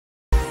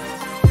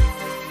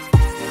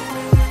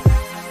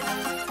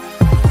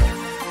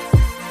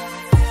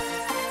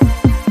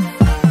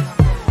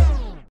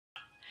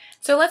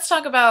So let's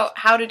talk about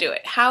how to do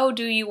it. How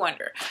do you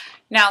wonder?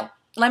 Now,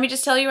 let me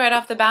just tell you right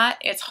off the bat,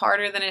 it's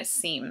harder than it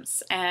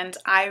seems, and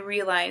I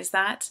realize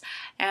that,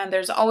 and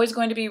there's always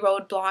going to be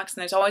roadblocks,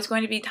 and there's always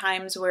going to be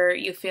times where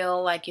you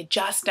feel like you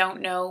just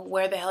don't know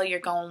where the hell you're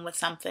going with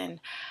something.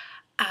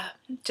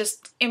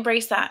 Just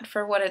embrace that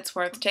for what it's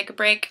worth. Take a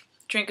break,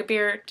 drink a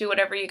beer, do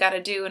whatever you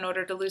gotta do in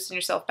order to loosen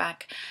yourself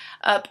back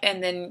up,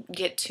 and then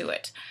get to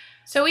it.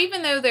 So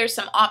even though there's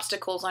some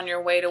obstacles on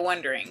your way to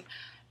wondering,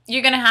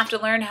 you're going to have to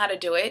learn how to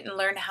do it and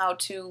learn how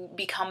to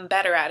become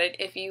better at it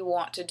if you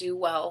want to do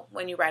well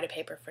when you write a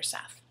paper for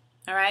Seth.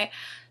 All right?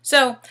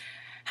 So,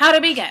 how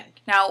to begin.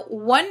 Now,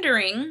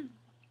 wondering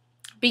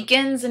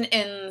begins and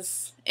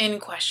ends in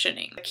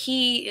questioning. The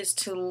key is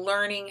to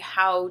learning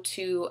how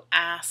to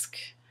ask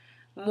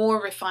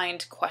more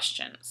refined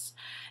questions.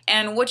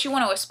 And what you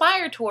want to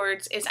aspire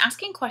towards is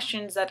asking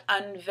questions that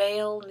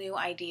unveil new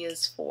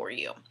ideas for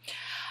you.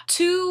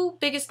 Two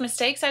biggest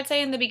mistakes I'd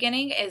say in the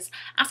beginning is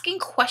asking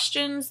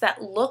questions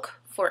that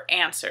look for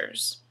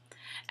answers.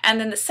 And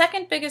then the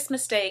second biggest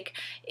mistake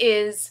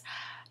is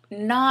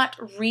not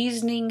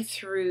reasoning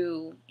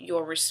through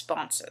your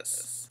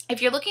responses.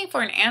 If you're looking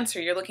for an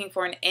answer, you're looking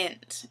for an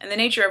end. And the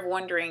nature of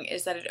wondering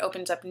is that it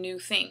opens up new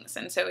things.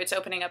 And so it's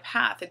opening a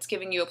path. It's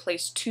giving you a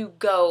place to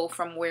go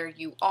from where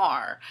you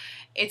are.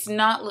 It's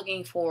not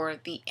looking for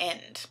the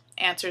end.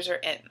 Answers are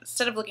ends.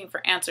 Instead of looking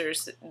for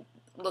answers,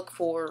 look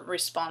for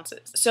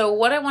responses. So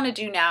what I want to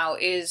do now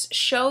is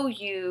show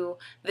you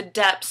the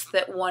depths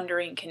that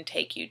wondering can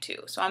take you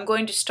to. So I'm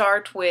going to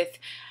start with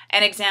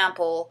an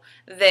example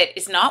that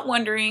is not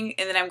wondering,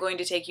 and then I'm going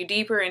to take you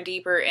deeper and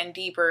deeper and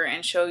deeper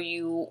and show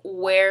you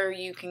where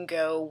you can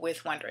go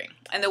with wondering.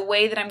 And the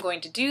way that I'm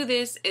going to do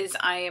this is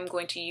I am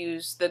going to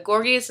use the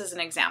Gorgias as an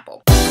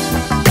example.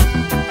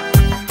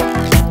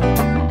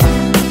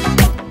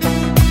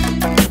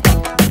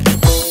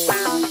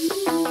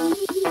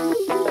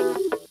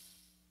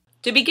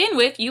 To begin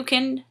with, you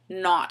can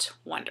not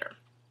wonder.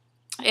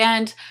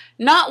 And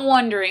not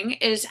wondering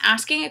is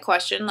asking a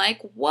question like,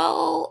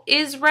 well,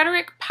 is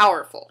rhetoric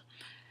powerful?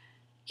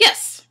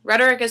 Yes,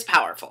 rhetoric is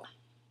powerful.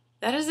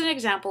 That is an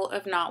example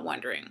of not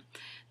wondering.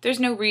 There's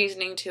no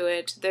reasoning to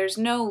it. There's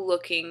no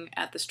looking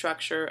at the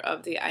structure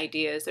of the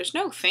ideas. There's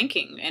no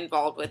thinking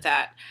involved with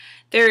that.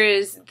 There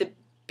is the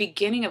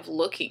beginning of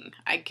looking,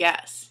 I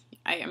guess.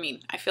 I mean,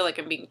 I feel like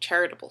I'm being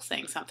charitable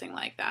saying something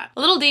like that. A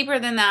little deeper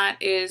than that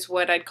is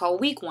what I'd call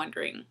weak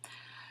wondering.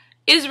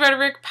 Is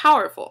rhetoric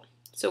powerful?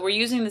 So we're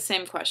using the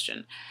same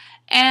question.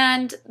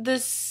 And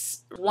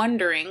this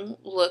wondering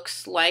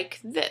looks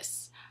like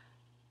this.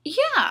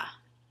 Yeah,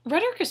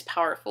 rhetoric is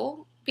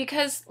powerful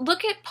because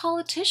look at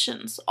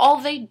politicians.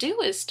 All they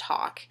do is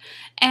talk,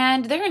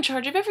 and they're in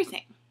charge of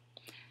everything.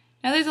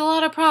 Now, there's a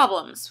lot of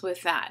problems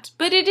with that,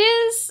 but it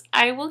is,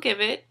 I will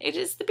give it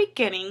is the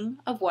beginning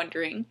of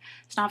wondering.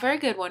 It's not very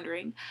good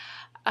wondering.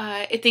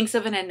 It thinks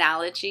of an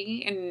analogy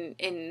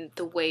in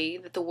the way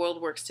that the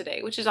world works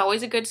today, which is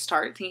always a good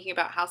start, thinking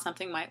about how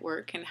something might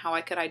work and how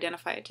I could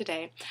identify it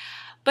today.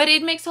 But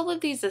it makes all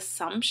of these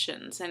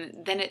assumptions,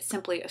 and then it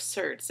simply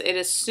asserts. It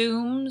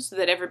assumes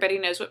that everybody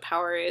knows what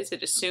power is.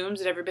 It assumes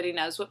that everybody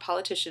knows what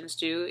politicians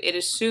do. It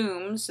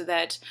assumes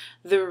that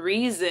the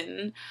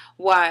reason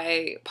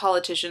why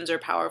politicians are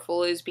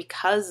powerful is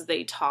because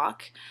they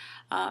talk.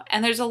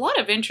 And there's a lot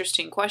of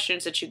interesting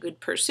questions that you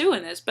could pursue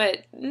in this,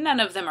 but none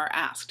of them are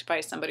asked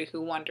by somebody who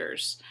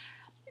wonders.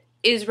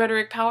 Is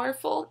rhetoric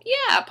powerful?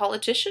 Yeah,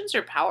 politicians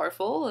are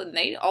powerful, and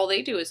all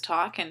they do is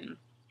talk, and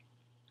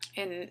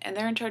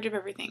they're in charge of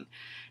everything.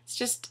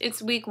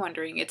 It's weak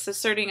wondering. It's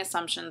asserting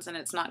assumptions, and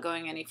it's not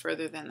going any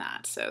further than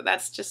that. So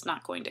that's just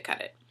not going to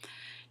cut it.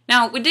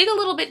 Now, we dig a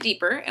little bit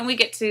deeper, and we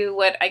get to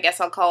what I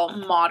guess I'll call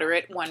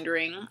moderate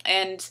wondering.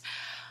 And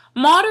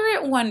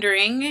moderate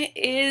wondering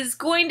is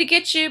going to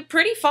get you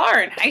pretty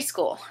far in high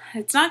school.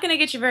 It's not going to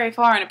get you very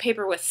far in a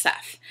paper with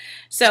Seth.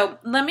 So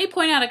let me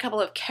point out a couple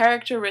of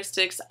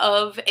characteristics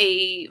of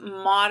a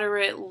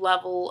moderate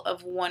level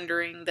of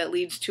wondering that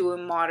leads to a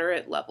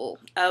moderate level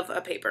of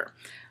a paper.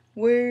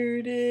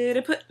 Where did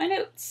I put my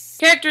notes?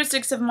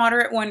 Characteristics of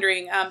moderate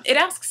wondering. It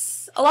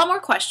asks a lot more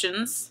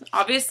questions.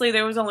 Obviously,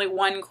 there was only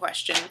one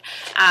question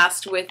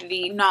asked with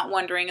the not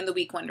wondering and the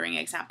weak wondering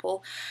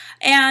example.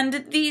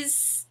 And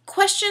these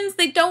questions,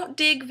 they don't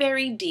dig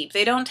very deep.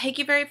 They don't take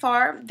you very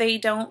far. They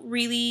don't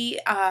really,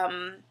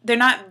 they're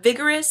not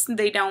vigorous.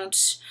 They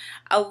don't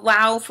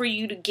allow for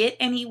you to get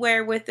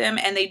anywhere with them,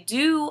 and they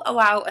do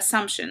allow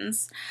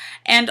assumptions.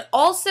 And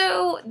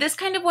also, this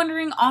kind of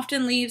wondering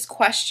often leaves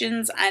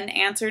questions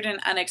unanswered and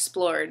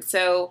unexplored.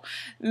 So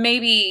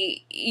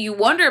maybe you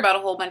wonder about a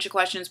whole bunch of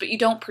questions, but you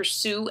don't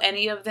pursue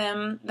any of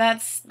them.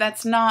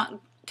 That's not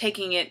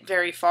taking it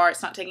very far.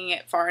 It's not taking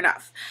it far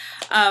enough.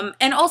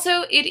 And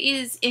also, it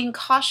is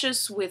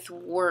incautious with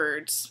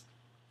words.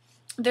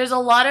 There's a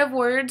lot of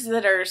words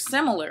that are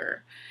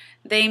similar.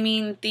 They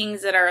mean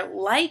things that are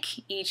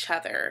like each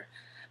other,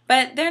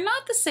 but they're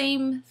not the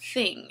same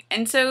thing.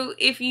 And so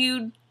if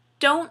you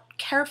don't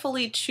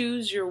carefully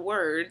choose your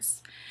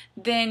words,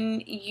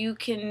 then you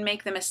can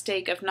make the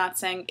mistake of not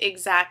saying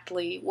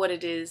exactly what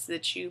it is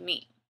that you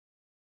mean.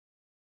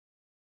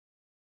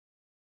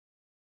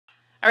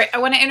 All right, I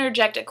want to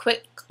interject a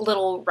quick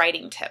little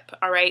writing tip,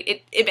 all right?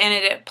 And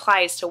it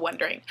applies to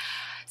wondering.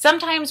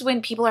 Sometimes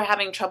when people are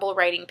having trouble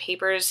writing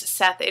papers,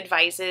 Seth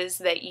advises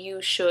that you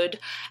should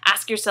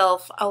ask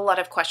yourself a lot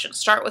of questions.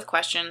 Start with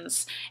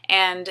questions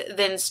and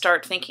then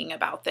start thinking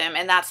about them,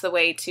 and that's the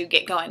way to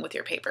get going with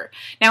your paper.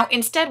 Now,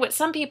 instead, what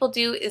some people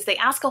do is they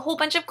ask a whole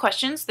bunch of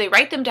questions, they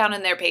write them down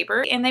in their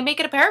paper, and they make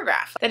it a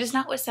paragraph. That is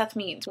not what Seth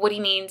means. What he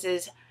means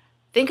is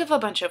think of a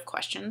bunch of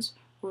questions,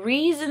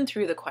 reason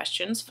through the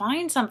questions,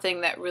 find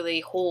something that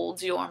really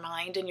holds your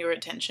mind and your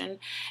attention,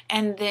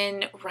 and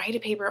then write a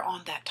paper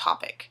on that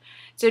topic.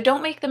 So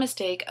don't make the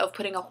mistake of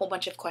putting a whole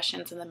bunch of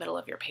questions in the middle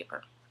of your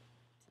paper.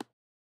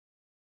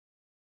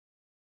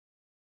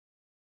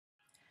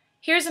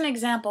 Here's an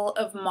example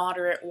of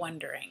moderate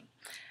wondering.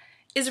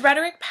 Is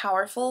rhetoric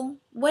powerful?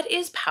 What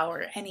is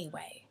power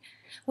anyway?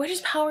 Where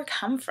does power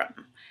come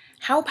from?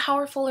 How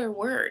powerful are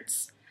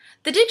words?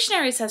 The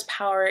dictionary says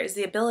power is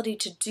the ability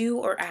to do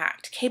or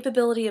act,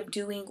 capability of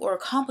doing or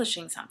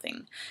accomplishing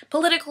something,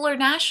 political or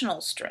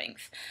national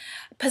strength,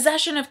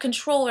 possession of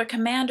control or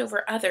command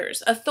over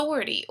others,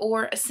 authority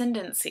or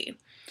ascendancy.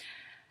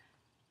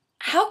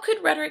 How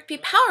could rhetoric be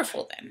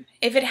powerful then,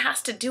 if it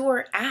has to do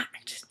or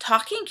act?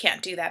 Talking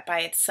can't do that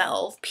by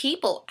itself.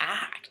 People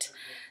act.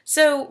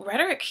 So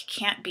rhetoric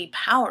can't be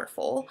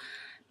powerful.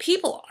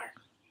 People are.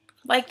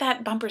 Like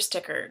that bumper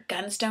sticker,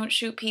 guns don't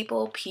shoot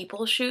people,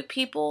 people shoot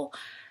people.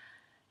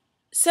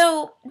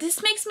 So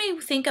this makes me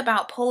think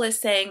about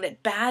Polis saying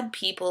that bad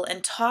people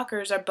and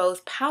talkers are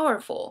both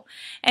powerful.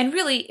 And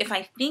really, if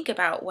I think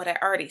about what I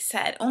already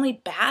said,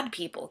 only bad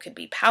people could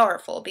be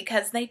powerful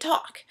because they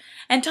talk.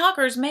 And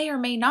talkers may or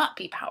may not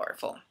be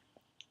powerful.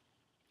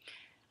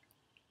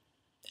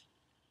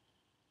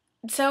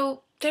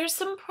 So there's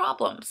some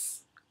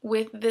problems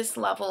with this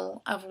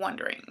level of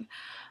wondering.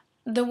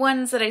 The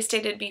ones that I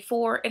stated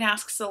before, it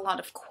asks a lot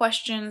of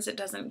questions, it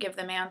doesn't give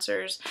them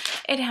answers.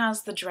 It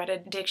has the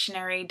dreaded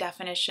dictionary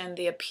definition,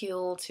 the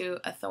appeal to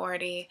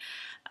authority.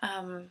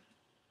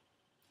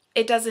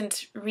 It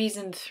doesn't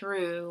reason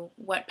through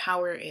what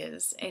power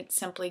is. It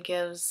simply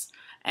gives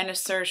an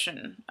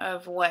assertion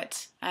of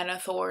what an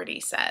authority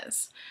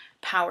says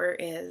power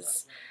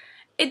is.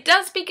 It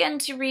does begin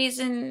to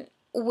reason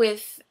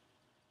with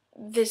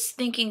this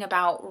thinking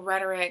about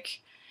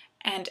rhetoric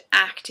and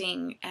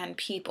acting and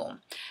people.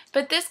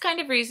 But this kind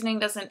of reasoning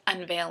doesn't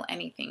unveil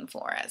anything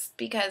for us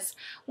because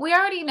we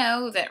already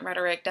know that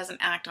rhetoric doesn't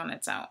act on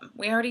its own.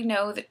 We already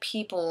know that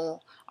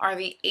people are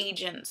the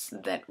agents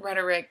that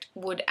rhetoric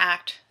would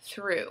act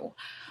through.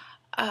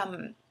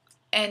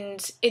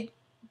 And it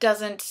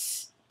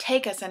doesn't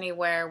take us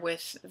anywhere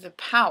with the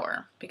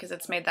power because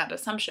it's made that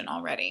assumption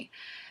already.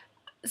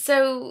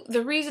 So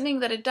the reasoning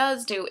that it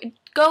does do, it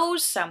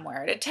goes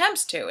somewhere, it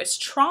attempts to, it's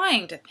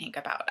trying to think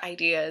about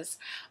ideas,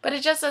 but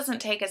it just doesn't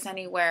take us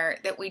anywhere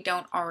that we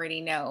don't already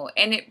know.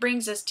 And it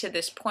brings us to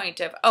this point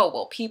of, oh,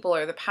 well, people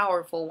are the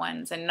powerful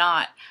ones and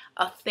not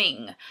a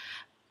thing.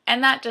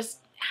 And that just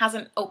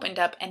hasn't opened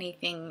up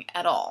anything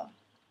at all.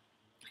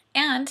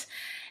 And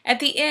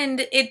at the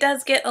end, it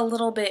does get a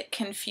little bit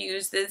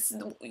confused. This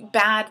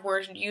bad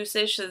word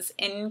usage, this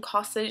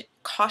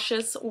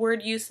incautious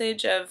word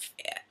usage of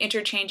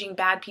interchanging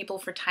bad people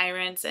for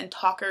tyrants and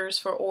talkers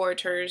for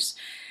orators,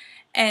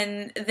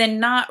 and then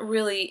not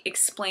really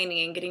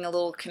explaining and getting a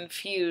little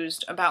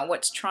confused about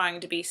what's trying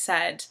to be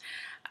said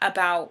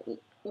about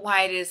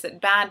why it is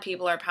that bad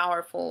people are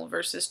powerful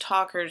versus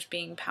talkers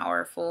being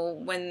powerful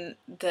when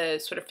the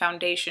sort of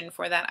foundation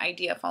for that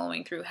idea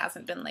following through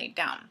hasn't been laid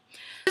down.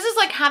 This is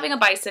like having a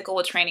bicycle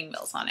with training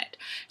wheels on it.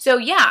 So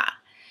yeah,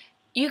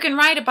 you can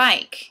ride a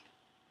bike,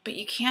 but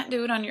you can't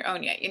do it on your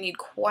own yet. You need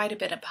quite a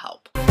bit of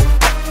help.